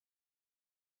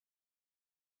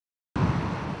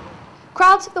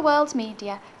Crowds of the world's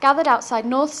media gathered outside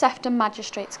North Sefton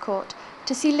Magistrates Court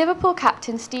to see Liverpool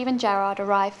captain Steven Gerrard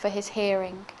arrive for his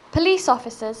hearing. Police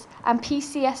officers and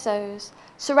PCSOs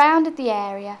surrounded the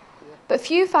area, but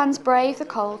few fans braved the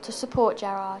cold to support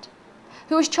Gerrard,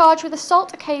 who was charged with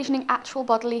assault occasioning actual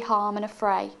bodily harm and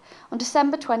affray on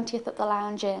December 20th at the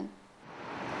Lounge Inn.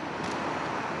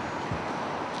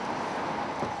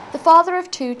 The father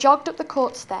of two jogged up the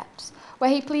court steps, where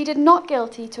he pleaded not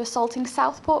guilty to assaulting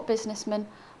Southport businessman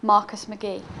Marcus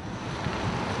McGee.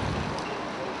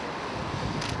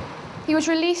 He was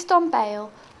released on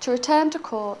bail to return to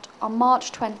court on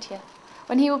March 20th,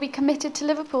 when he will be committed to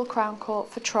Liverpool Crown Court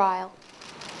for trial.